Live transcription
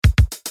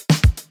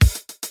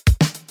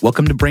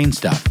Welcome to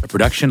BrainStuff, a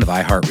production of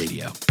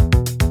iHeartRadio.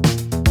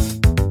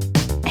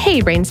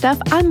 Hey,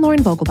 BrainStuff, I'm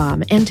Lauren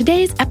Vogelbaum, and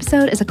today's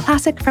episode is a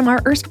classic from our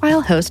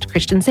erstwhile host,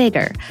 Christian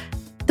Sager.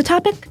 The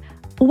topic,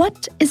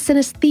 what is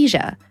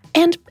synesthesia,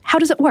 and how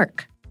does it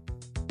work?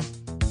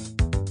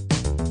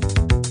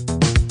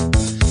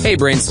 Hey,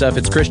 BrainStuff,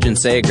 it's Christian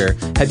Sager.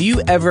 Have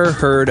you ever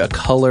heard a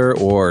color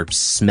or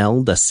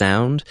smelled a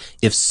sound?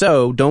 If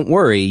so, don't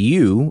worry,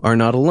 you are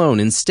not alone.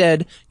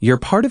 Instead, you're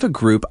part of a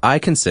group I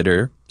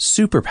consider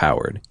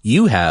superpowered.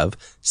 You have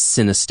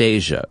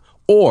synesthesia.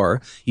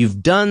 Or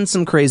you've done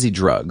some crazy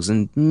drugs,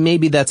 and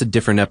maybe that's a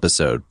different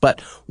episode.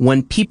 But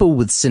when people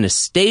with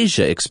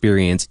synesthesia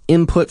experience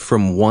input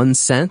from one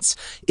sense,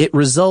 it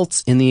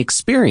results in the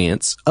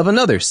experience of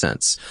another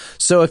sense.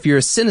 So if you're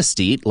a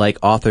synesthete, like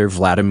author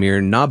Vladimir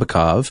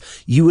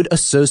Nabokov, you would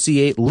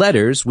associate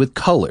letters with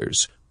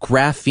colors.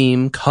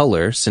 Grapheme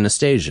color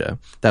synesthesia.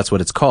 That's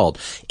what it's called.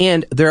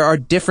 And there are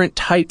different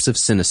types of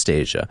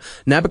synesthesia.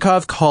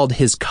 Nabokov called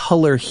his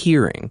color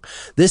hearing.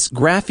 This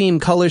grapheme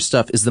color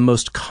stuff is the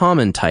most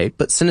common type,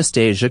 but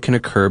synesthesia can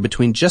occur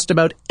between just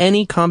about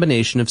any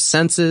combination of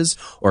senses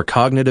or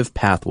cognitive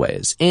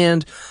pathways.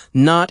 And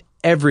not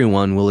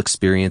everyone will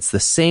experience the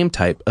same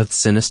type of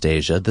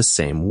synesthesia the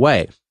same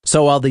way.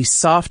 So while the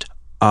soft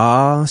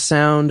ah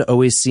sound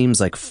always seems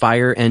like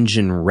fire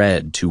engine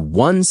red to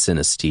one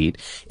synesthete,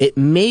 it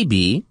may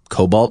be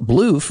cobalt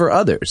blue for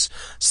others.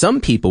 Some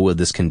people with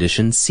this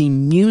condition see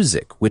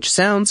music, which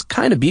sounds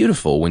kind of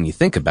beautiful when you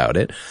think about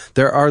it.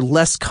 There are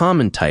less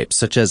common types,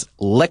 such as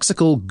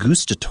lexical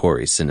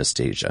gustatory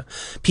synesthesia.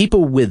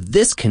 People with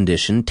this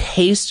condition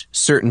taste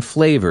certain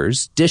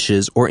flavors,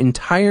 dishes, or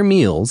entire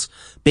meals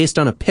based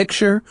on a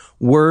picture,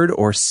 word,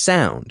 or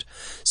sound.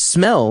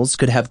 Smells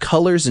could have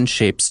colors and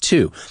shapes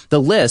too.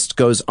 The list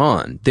goes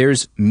on.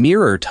 There's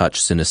mirror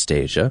touch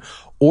synesthesia,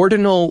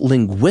 ordinal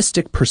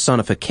linguistic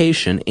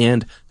personification,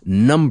 and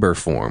number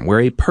form, where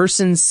a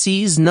person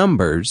sees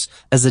numbers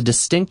as a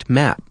distinct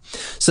map.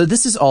 So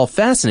this is all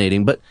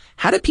fascinating, but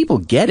how do people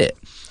get it?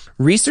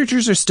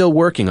 Researchers are still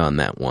working on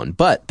that one,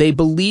 but they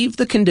believe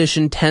the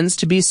condition tends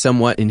to be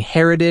somewhat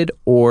inherited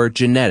or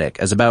genetic,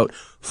 as about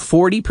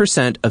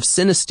 40% of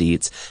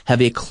synesthetes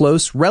have a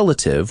close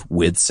relative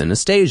with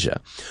synesthesia.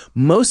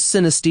 Most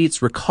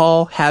synesthetes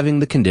recall having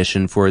the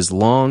condition for as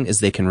long as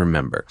they can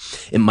remember.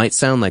 It might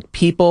sound like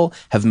people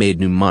have made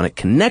mnemonic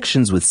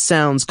connections with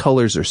sounds,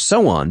 colors, or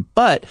so on,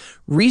 but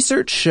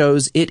research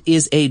shows it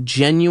is a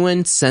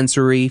genuine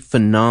sensory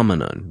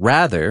phenomenon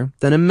rather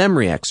than a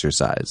memory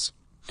exercise.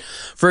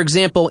 For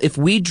example, if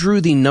we drew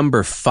the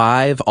number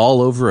 5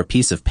 all over a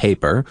piece of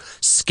paper,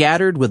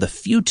 scattered with a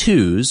few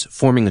 2s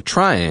forming a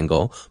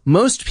triangle,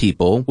 most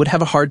people would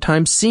have a hard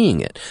time seeing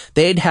it.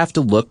 They'd have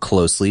to look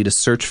closely to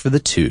search for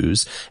the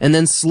 2s and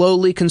then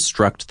slowly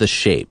construct the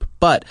shape.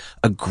 But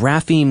a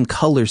grapheme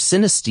color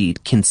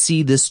synesthete can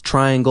see this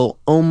triangle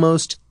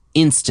almost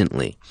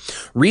instantly.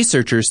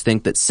 Researchers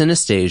think that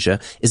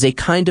synesthesia is a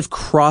kind of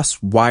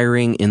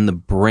cross-wiring in the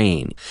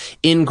brain.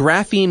 In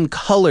grapheme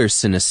color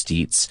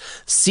synesthetes,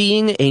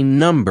 seeing a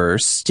number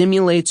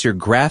stimulates your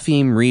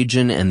grapheme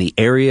region and the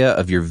area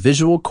of your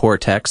visual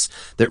cortex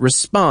that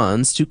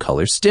responds to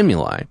color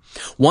stimuli.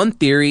 One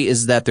theory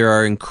is that there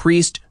are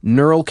increased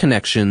neural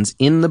connections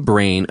in the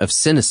brain of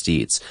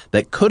synesthetes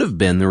that could have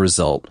been the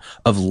result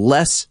of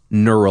less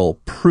neural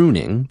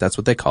pruning, that's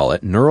what they call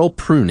it, neural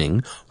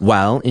pruning,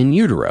 while in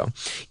utero.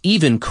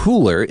 Even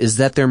cooler is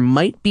that there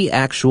might be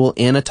actual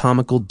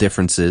anatomical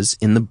differences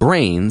in the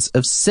brains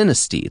of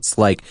synesthetes,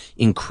 like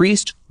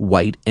increased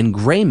white and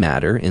gray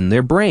matter in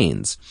their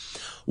brains.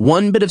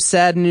 One bit of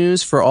sad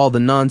news for all the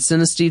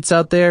non-synesthetes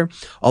out there,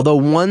 although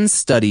one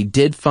study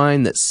did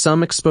find that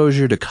some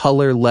exposure to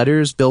color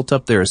letters built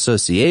up their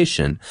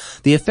association,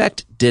 the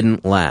effect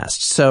didn't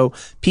last. So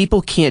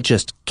people can't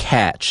just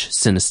catch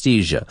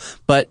synesthesia.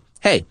 But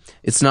hey,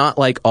 it's not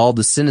like all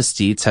the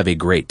synesthetes have a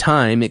great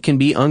time. It can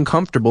be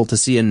uncomfortable to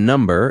see a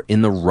number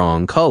in the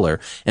wrong color.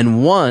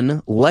 And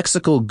one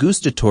lexical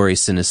gustatory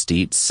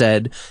synesthete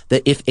said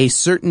that if a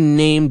certain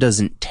name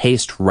doesn't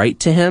taste right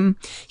to him,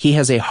 he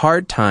has a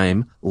hard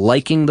time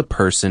liking the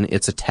person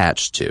it's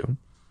attached to.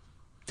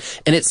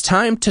 And it's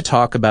time to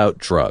talk about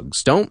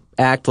drugs. Don't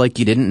act like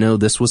you didn't know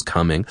this was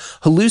coming.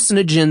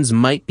 Hallucinogens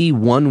might be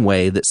one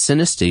way that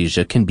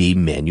synesthesia can be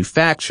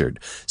manufactured.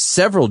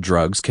 Several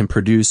drugs can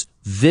produce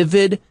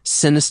vivid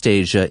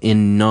synesthesia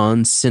in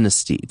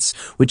non-synesthetes,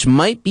 which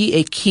might be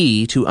a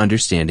key to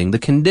understanding the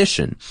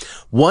condition.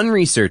 One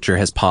researcher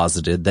has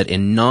posited that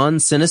in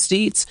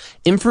non-synesthetes,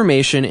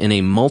 information in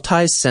a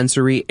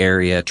multisensory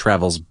area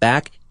travels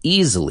back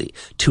easily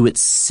to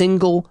its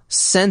single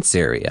sense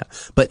area,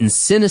 but in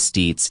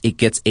synesthetes, it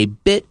gets a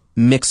bit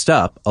mixed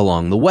up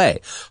along the way.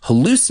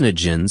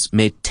 Hallucinogens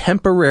may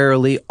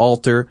temporarily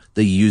alter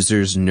the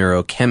user's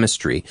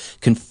neurochemistry,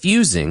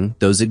 confusing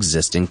those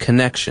existing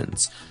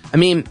connections. I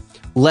mean,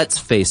 let's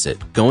face it,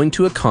 going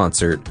to a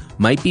concert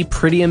might be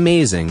pretty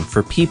amazing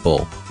for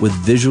people with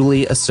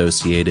visually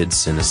associated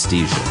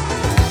synesthesia.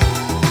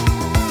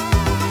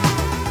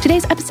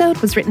 Today's episode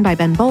was written by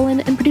Ben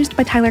Bolin and produced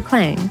by Tyler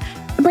Klang.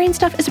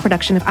 BrainStuff is a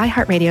production of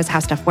iHeartRadio's How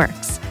Stuff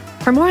Works.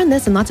 For more on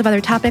this and lots of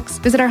other topics,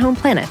 visit our home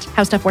planet,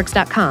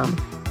 howstuffworks.com.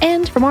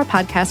 And for more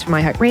podcasts from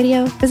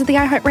iHeartRadio, visit the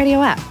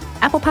iHeartRadio app,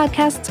 Apple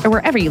Podcasts, or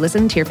wherever you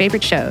listen to your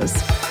favorite shows.